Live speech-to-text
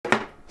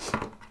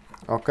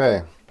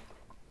Okay,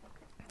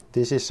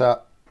 this is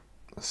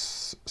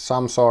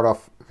some sort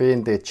of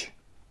vintage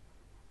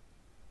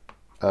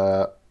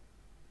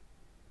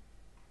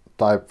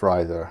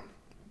typewriter.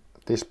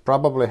 This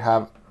probably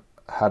have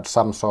had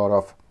some sort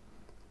of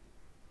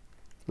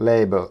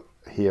label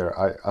here,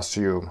 I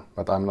assume,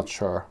 but I'm not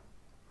sure.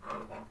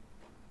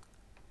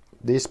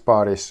 This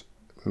part is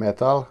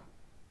metal,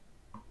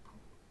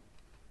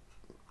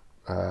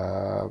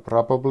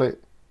 probably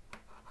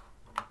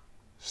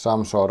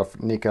some sort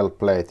of nickel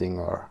plating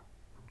or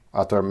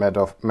other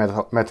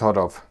method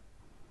of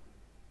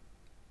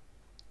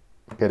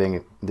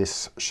getting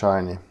this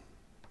shiny.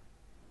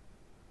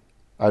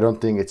 I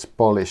don't think it's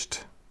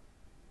polished,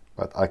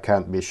 but I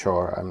can't be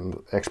sure. I'm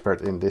an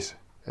expert in this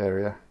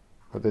area,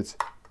 but it's,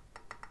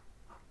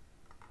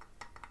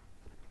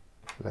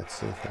 let's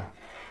see if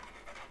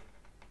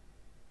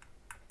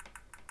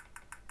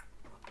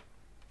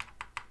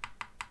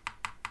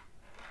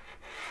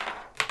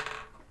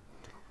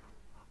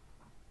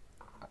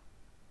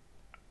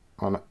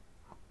on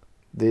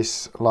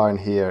this line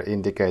here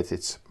indicates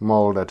it's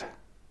molded,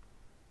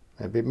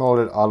 maybe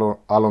molded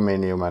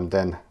aluminium and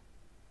then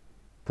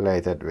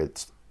plated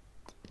with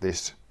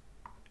this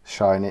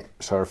shiny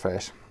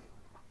surface.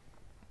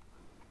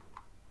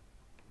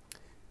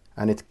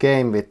 And it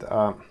came with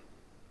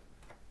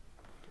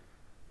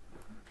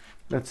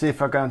let's see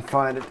if I can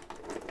find it.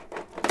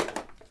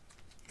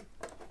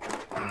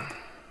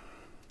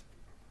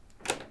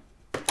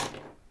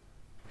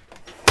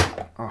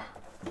 Oh.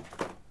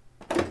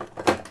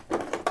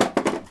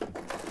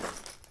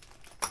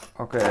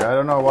 Okay, I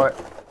don't know why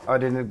I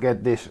didn't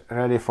get this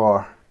ready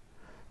for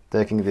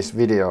taking this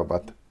video,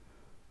 but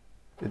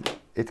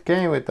it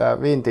came with a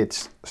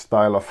vintage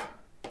style of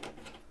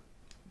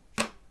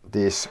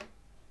these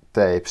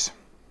tapes.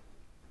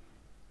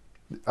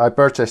 I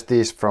purchased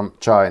these from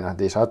China.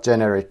 These are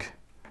generic,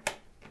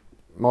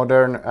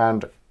 modern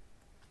and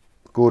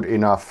good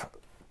enough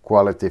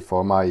quality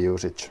for my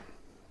usage.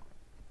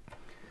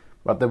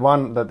 But the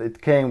one that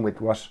it came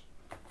with was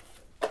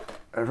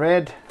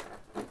red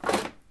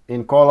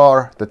in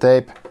color, the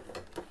tape,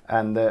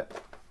 and the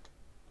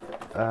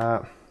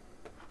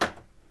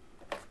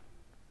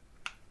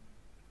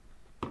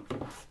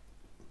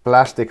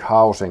plastic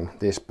housing,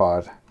 this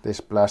part,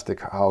 this plastic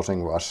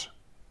housing was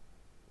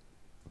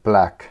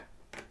black,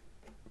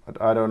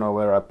 but I don't know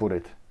where I put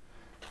it.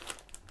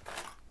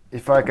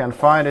 If I can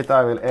find it,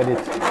 I will edit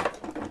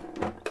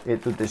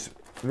it to this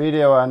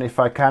video, and if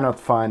I cannot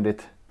find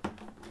it,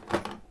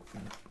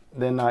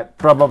 then I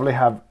probably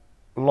have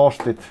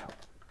lost it.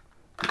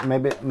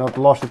 Maybe not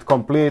lost it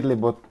completely,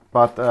 but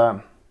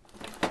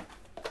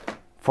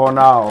for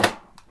now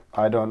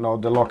I don't know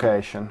the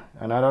location,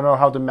 and I don't know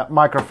how the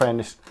microphone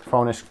is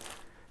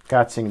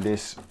catching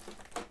this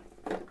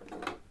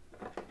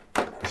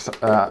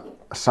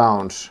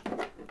sounds.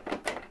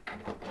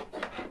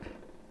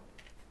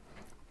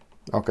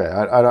 Okay,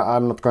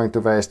 I'm not going to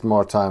waste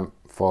more time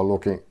for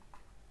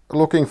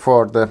looking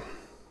for the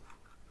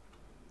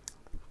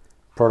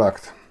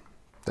product.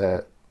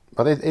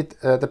 But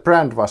the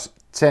brand was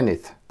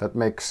Zenith, that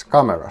makes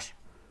cameras.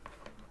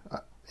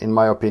 In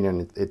my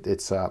opinion,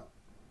 it's a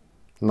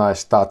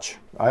nice touch.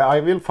 I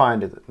will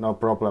find it, no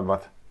problem,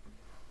 but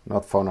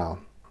not for now.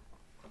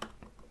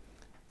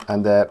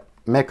 And the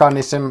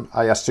mechanism,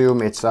 I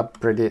assume it's a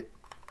pretty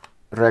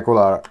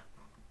regular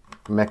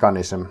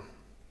mechanism.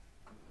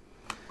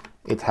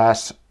 It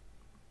has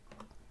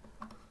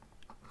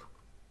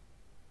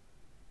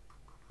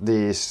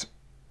these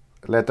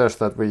letters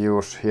that we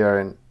use here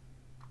in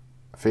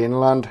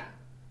Finland,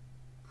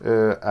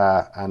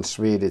 and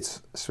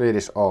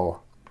Swedish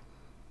O.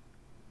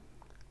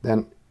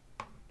 Then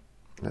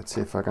let's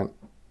see if I can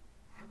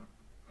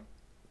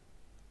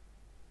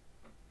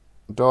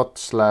dot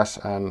slash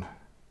and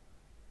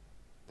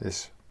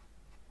this,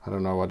 I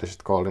don't know what is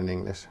it called in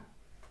English,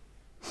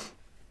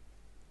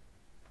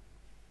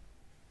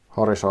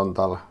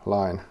 horizontal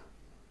line.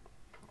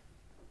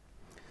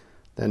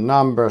 Then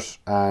numbers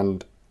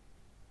and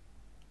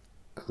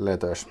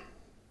letters.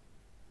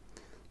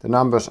 The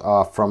numbers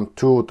are from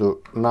 2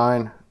 to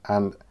 9,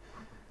 and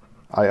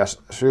I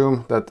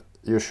assume that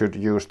you should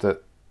use the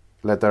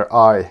letter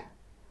I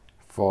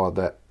for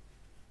the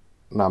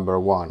number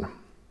 1.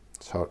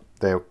 So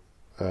there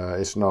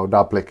is no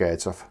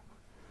duplicates of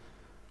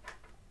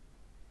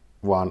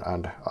 1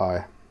 and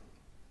I.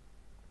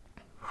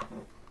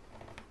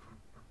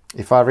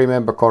 If I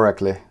remember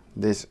correctly,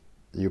 this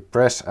you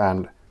press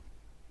and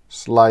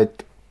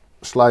slide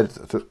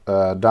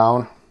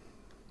down.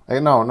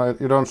 No,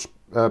 you don't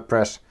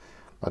press,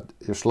 but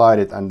you slide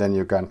it, and then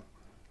you can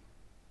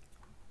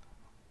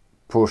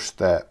push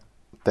the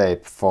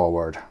tape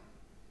forward.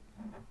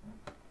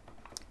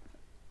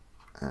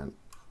 And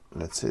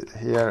let's see,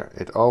 here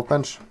it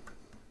opens,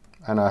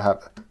 and I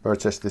have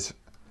purchased this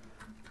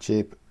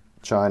cheap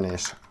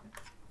Chinese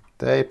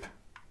tape.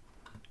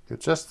 You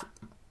just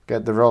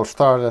get the roll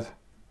started,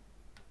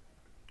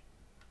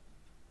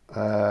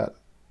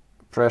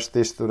 press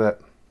this to the,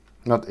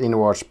 not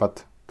inwards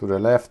but to the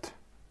left,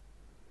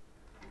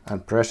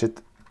 and press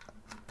it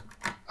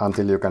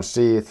until you can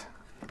see it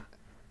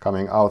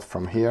coming out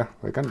from here.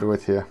 We can do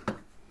it here.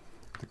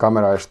 The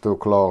camera is too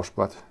close,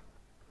 but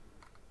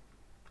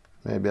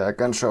maybe I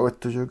can show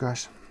it to you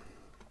guys.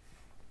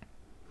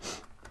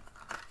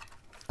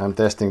 I'm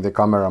testing the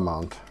camera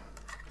mount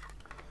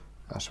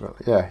as well.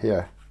 Yeah,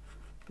 here.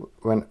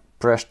 When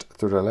pressed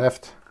to the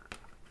left,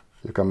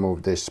 you can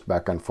move this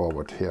back and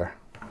forward here.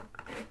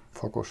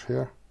 Focus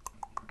here.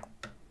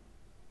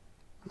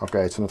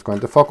 Okay, it's not going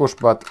to focus,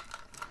 but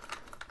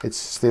it's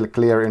still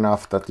clear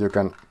enough that you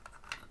can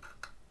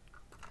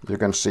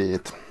see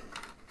it.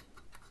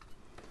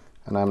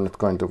 And I'm not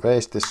going to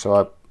waste this, so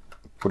I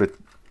put it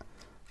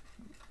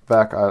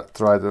back. I'll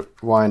try to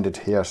wind it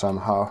here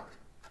somehow.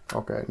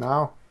 Okay,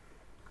 now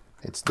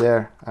it's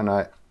there, and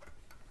I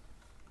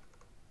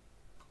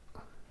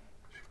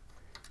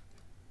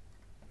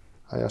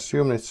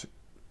assume it's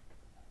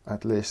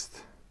at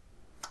least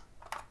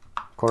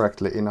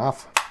correctly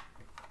enough.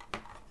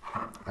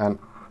 And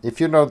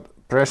if you don't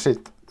press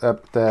it,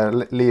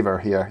 the lever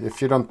here,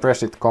 if you don't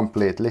press it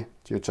completely,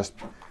 you just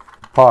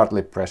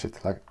partly press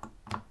it like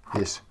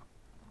this.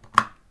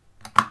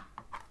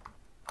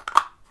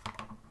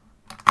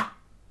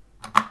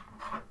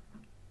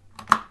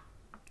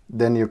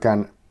 Then you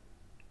can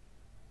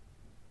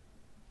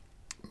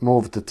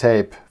move the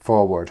tape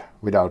forward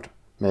without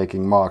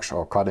making marks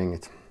or cutting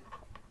it.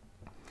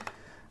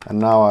 And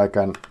now I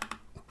can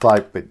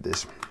type with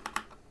this.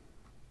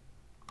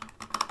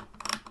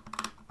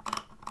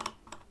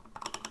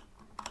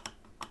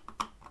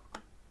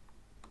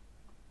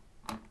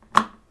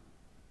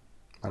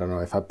 I don't know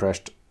if I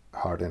pressed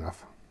hard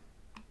enough.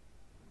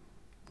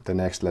 The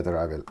next letter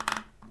I will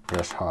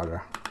press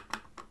harder.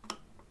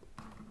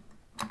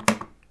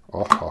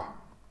 Oh.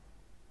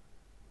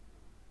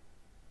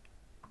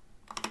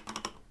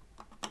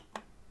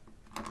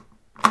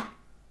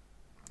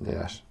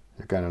 Yes,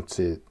 you cannot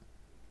see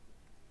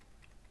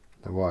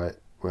the Y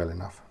well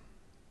enough.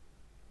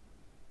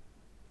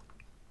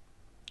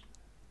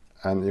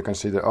 And you can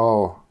see the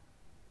O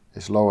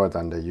is lower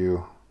than the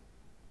U.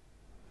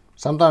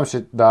 Sometimes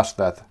it does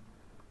that,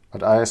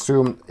 but I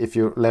assume if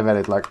you level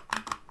it like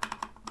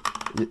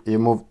you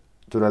move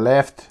to the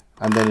left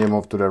and then you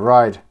move to the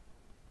right,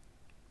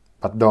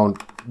 but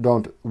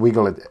don't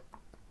wiggle it,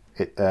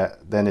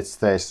 then it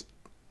stays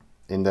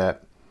in the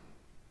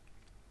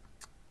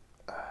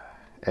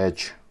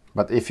edge.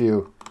 But if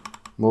you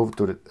move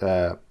to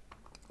the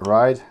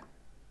right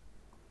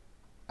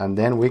and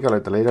then wiggle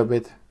it a little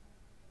bit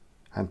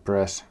and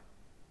press,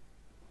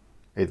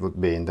 it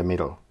would be in the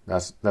middle.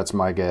 That's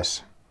my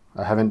guess.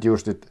 I haven't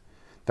used it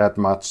that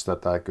much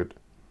that I could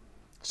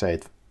say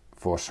it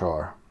for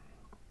sure.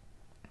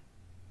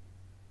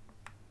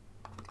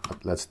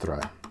 But let's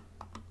try.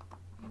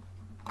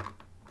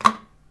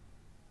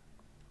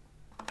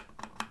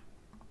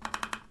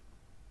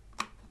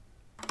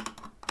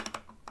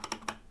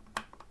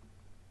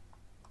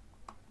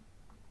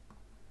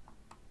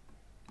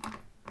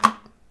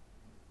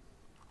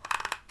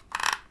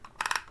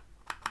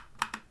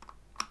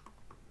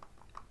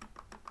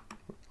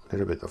 A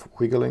little bit of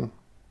wiggling.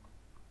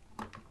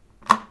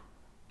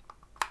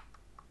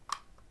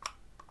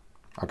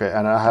 Okay,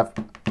 and I have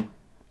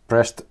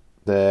pressed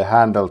the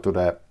handle to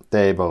the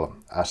table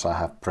as I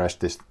have pressed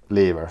this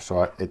lever,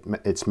 so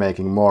it's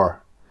making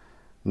more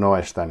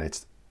noise than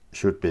it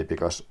should be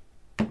because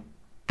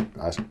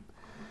I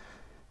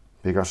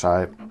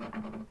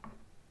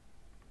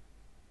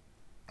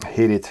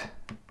hit it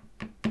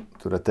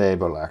to the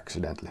table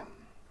accidentally.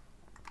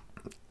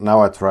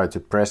 Now I try to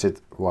press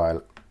it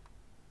while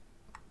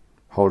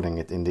holding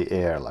it in the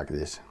air like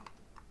this.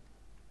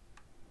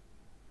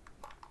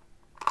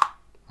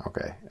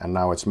 Okay, and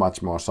now it's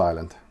much more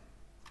silent.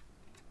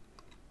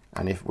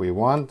 And if we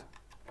want,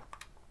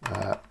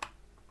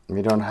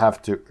 we don't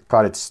have to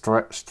cut it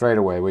straight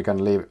away. We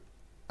can leave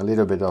a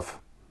little bit of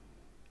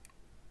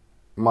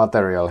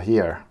material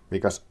here,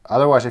 because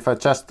otherwise if I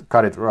just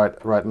cut it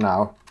right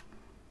now,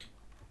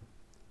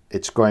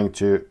 it's going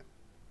to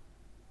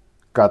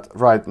cut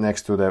right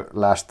next to the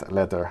last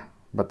letter.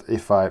 But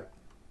if I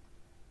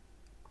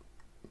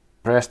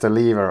press the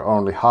lever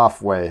only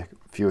halfway a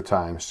few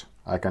times,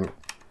 I can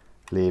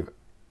leave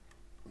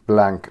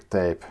blank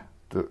tape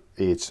to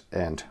each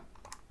end.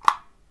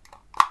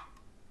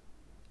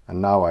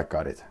 And now I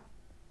got it.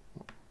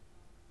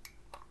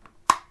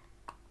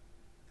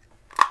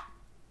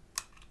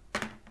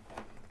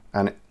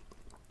 And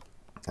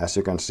as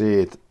you can see,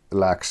 it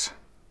lacks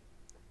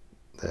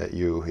the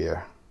U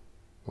here.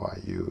 Why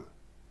U?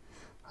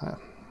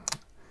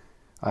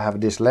 I have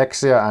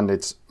dyslexia and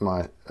it's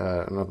my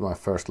not my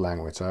first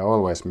language. I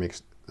always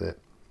mix the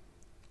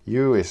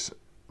U is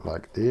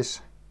like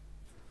this.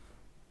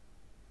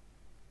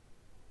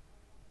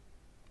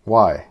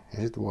 Y,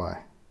 is it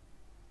Y?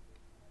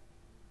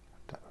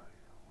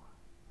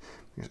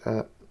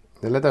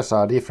 The letters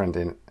are different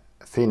in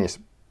Finnish,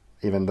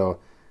 even though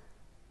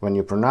when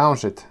you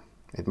pronounce it,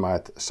 it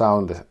might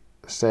sound the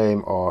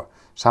same, or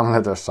some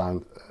letters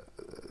sound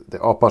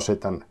the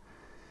opposite, and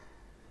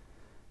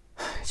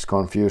it's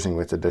confusing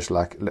with the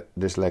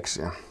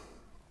dyslexia.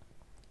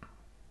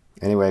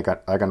 Anyway,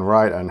 I can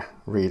write and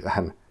read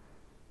and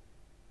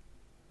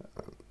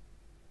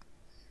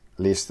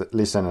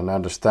listen and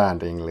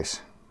understand English,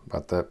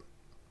 but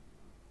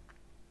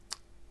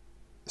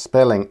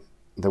spelling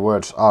the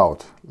words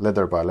out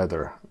letter by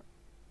letter,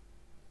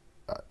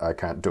 I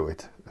can't do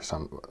it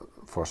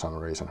for some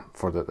reason,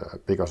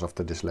 because of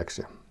the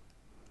dyslexia.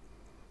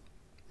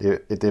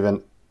 It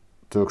even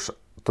took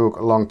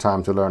a long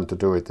time to learn to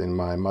do it in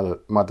my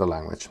mother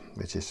language,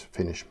 which is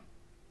Finnish.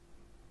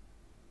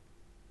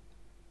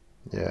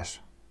 Yes,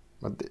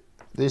 but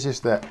this is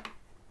the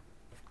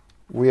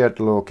weird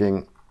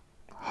looking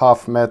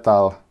half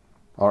metal,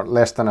 or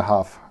less than a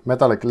half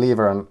metallic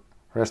lever, and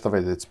rest of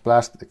it's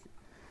plastic.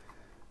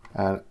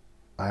 And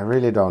I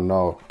really don't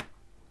know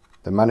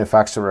the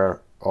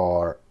manufacturer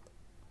or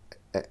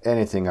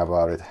anything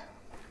about it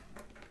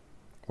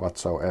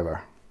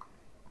whatsoever.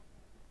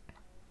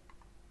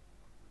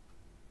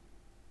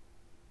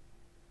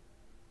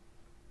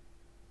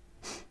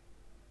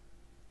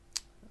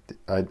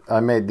 I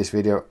made this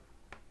video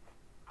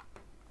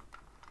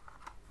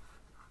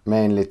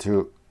mainly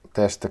to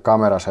test the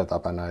camera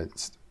setup, and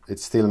it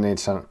still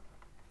needs some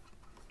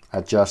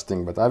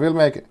adjusting, but I will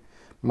make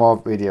more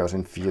videos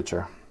in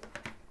future.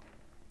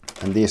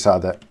 And these are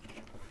the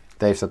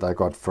tapes that I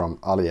got from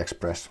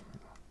AliExpress.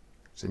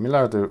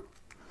 Similar to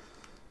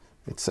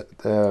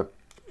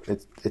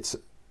it's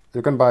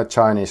you can buy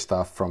Chinese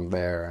stuff from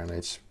there, and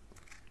it's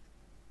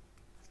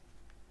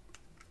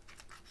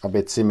a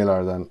bit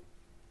similar than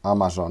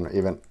Amazon,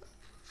 even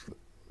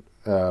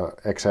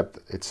except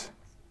it's,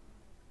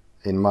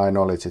 in my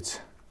knowledge, it's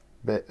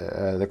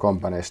the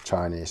company is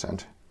Chinese,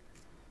 and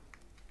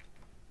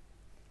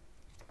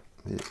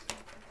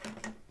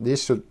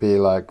this should be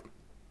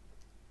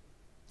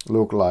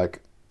look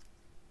like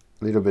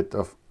a little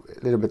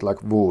bit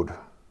like wood,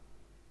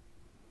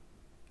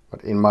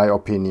 but in my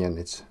opinion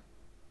it's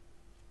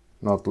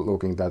not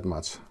looking that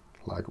much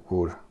like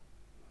wood.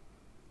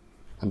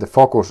 And the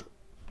focus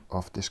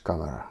of this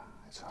camera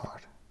is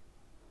hard.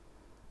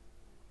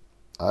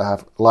 I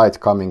have light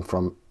coming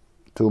from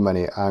too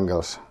many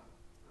angles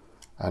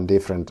and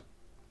different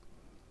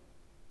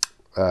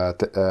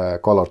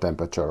color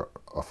temperature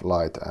of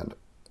light, and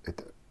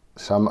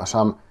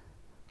some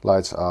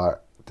lights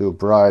are too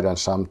bright and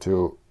some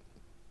too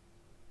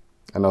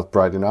not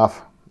bright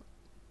enough,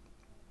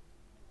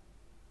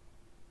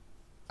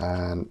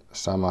 and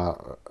some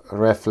are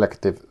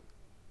reflective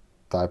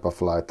type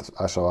of light.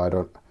 So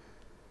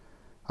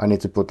I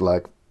need to put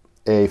like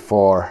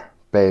A4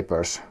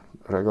 papers,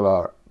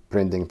 regular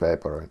printing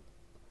paper,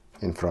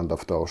 in front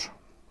of those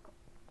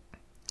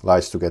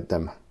lights to get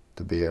them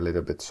to be a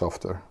little bit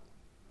softer.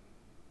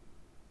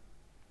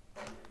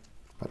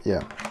 But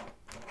yeah,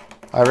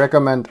 I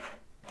recommend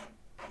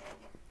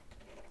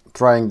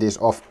trying these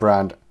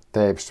off-brand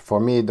tapes. For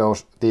me,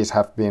 these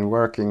have been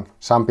working.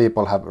 Some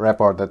people have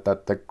reported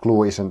that the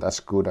glue isn't as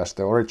good as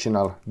the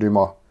original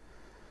DYMO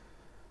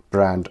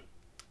brand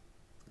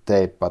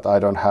tape, but I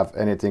don't have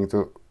anything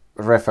to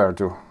refer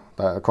to,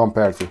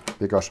 compare to,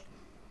 because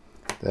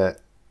the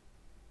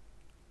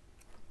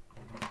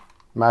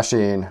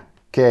machine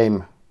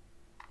came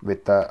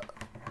with the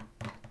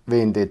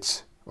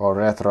vintage or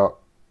retro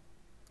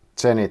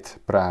Zenith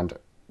brand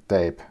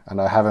tape,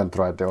 and I haven't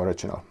tried the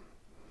original.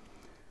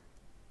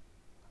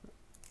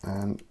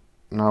 And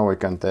now we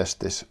can test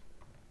this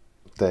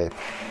tape.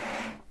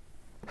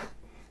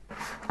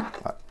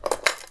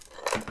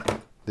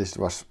 This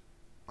was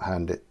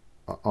handy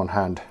on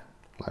hand,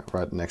 like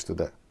right next to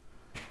the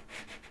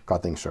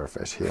cutting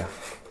surface here.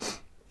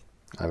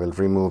 I will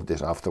remove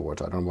this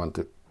afterwards. I don't want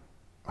to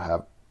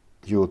have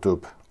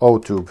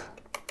OTube.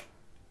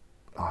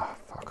 Ah,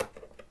 fuck.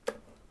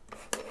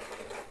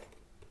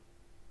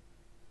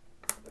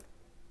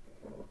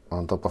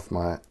 On top of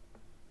my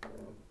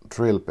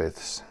drill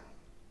bits.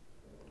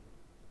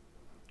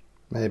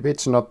 Maybe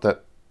it's not the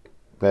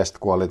best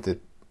quality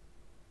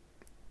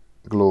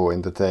glue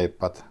in the tape,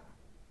 but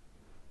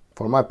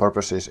for my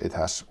purposes it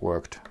has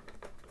worked.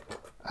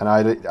 And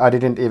I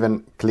didn't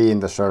even clean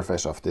the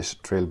surface of this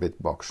drill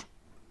bit box.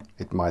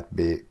 It might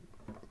be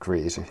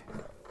greasy.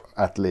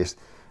 At least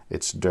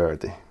it's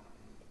dirty.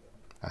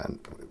 And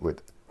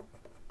with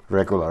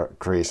regular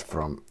grease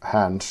from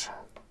hands,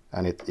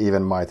 and it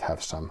even might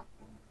have some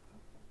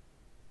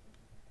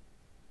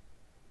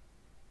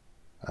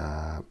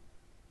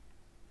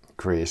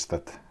grease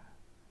that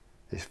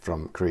is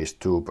from grease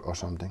tube or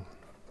something.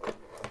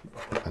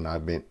 And I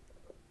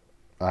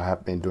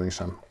have been doing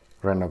some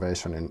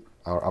renovation in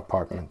our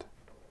apartment,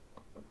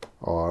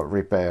 or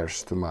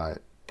repairs to my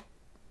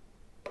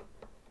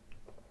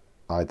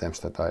items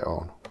that I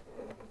own.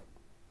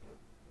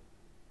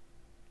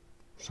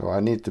 So I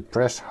need to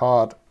press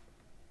hard,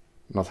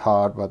 not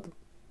hard, but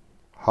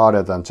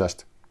harder than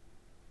just.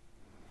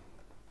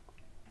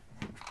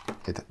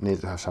 It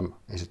needs to have some,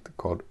 is it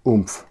called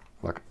oomph,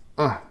 like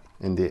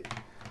in the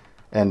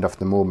end of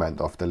the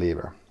movement of the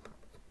lever.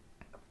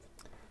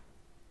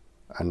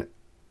 And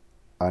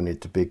I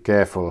need to be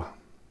careful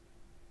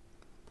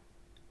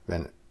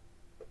when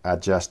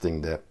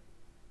adjusting the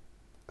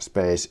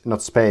space,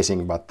 not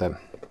spacing, but the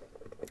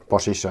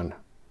position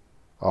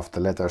of the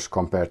letters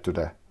compared to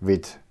the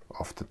width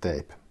of the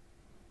tape.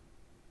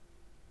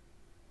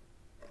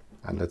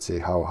 And let's see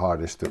how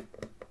hard it is to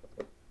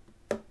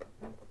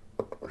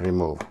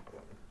remove.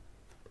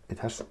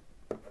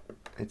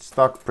 It's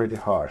stuck pretty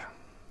hard.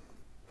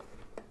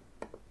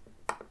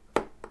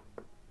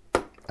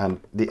 And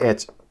the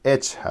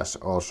edge has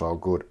also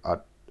good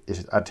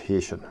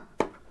adhesion.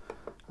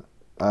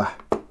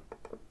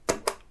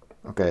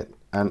 Okay,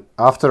 and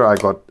after I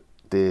got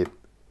the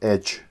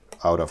edge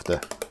out of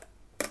the,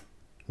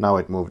 now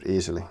it moved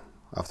easily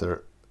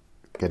after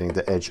getting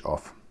the edge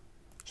off.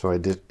 So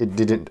it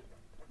didn't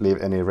leave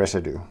any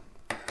residue.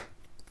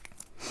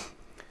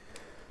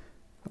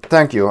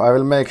 Thank you. I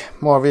will make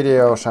more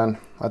videos and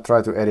I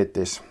try to edit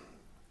this.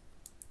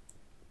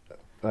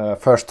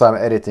 First time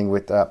editing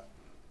with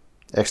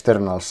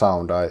external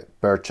sound. I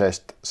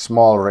purchased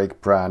small rig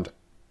brand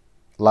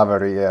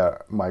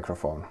lavalier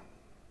microphone.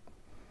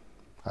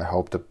 I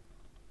hope the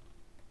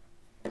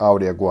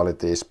audio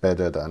quality is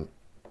better than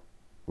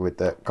with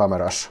the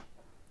camera's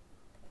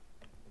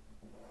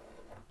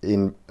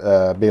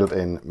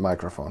built-in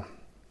microphone.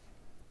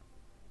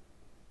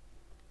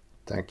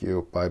 Thank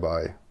you, bye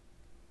bye.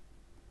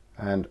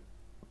 And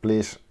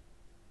please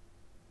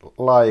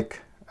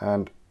like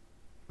and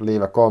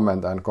leave a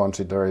comment and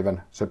consider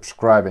even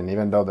subscribing,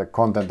 even though the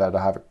content that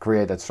I have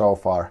created so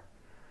far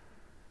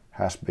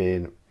has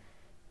been,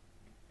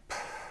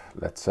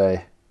 let's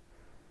say,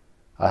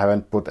 I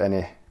haven't put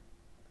any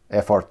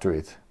effort to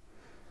it.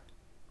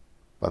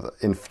 But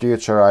in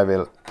future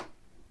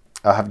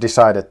I have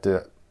decided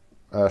to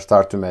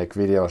start to make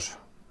videos,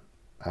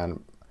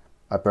 and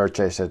I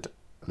purchased a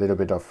little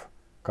bit of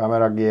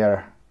camera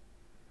gear.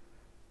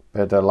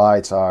 Better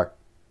lights are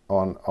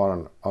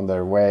on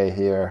their way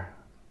here,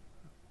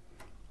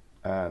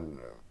 and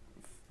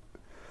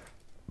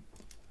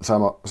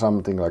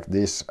something like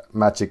this,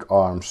 magic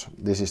arms.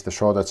 This is the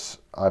shortest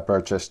I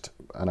purchased,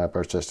 and I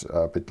purchased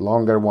a bit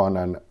longer one,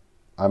 and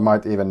I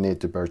might even need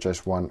to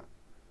purchase one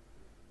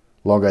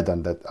longer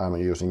than that I'm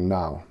using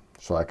now,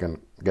 so I can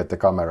get the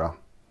camera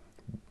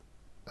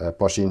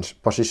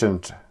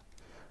positioned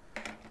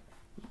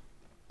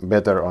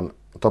better on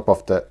top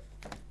of the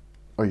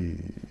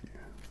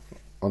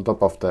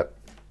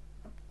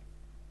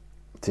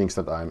things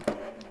that I'm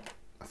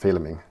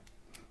filming.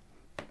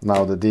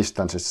 Now the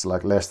distance is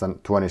like less than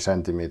 20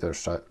 centimeters,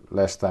 so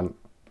less than,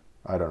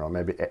 I don't know,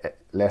 maybe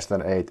less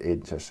than 8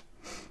 inches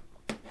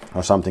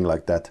or something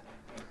like that.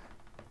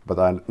 But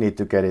I need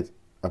to get it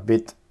a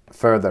bit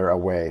further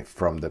away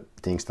from the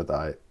things that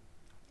I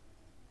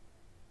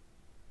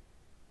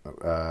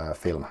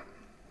film.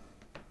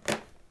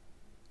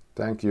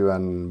 Thank you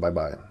and bye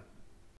bye.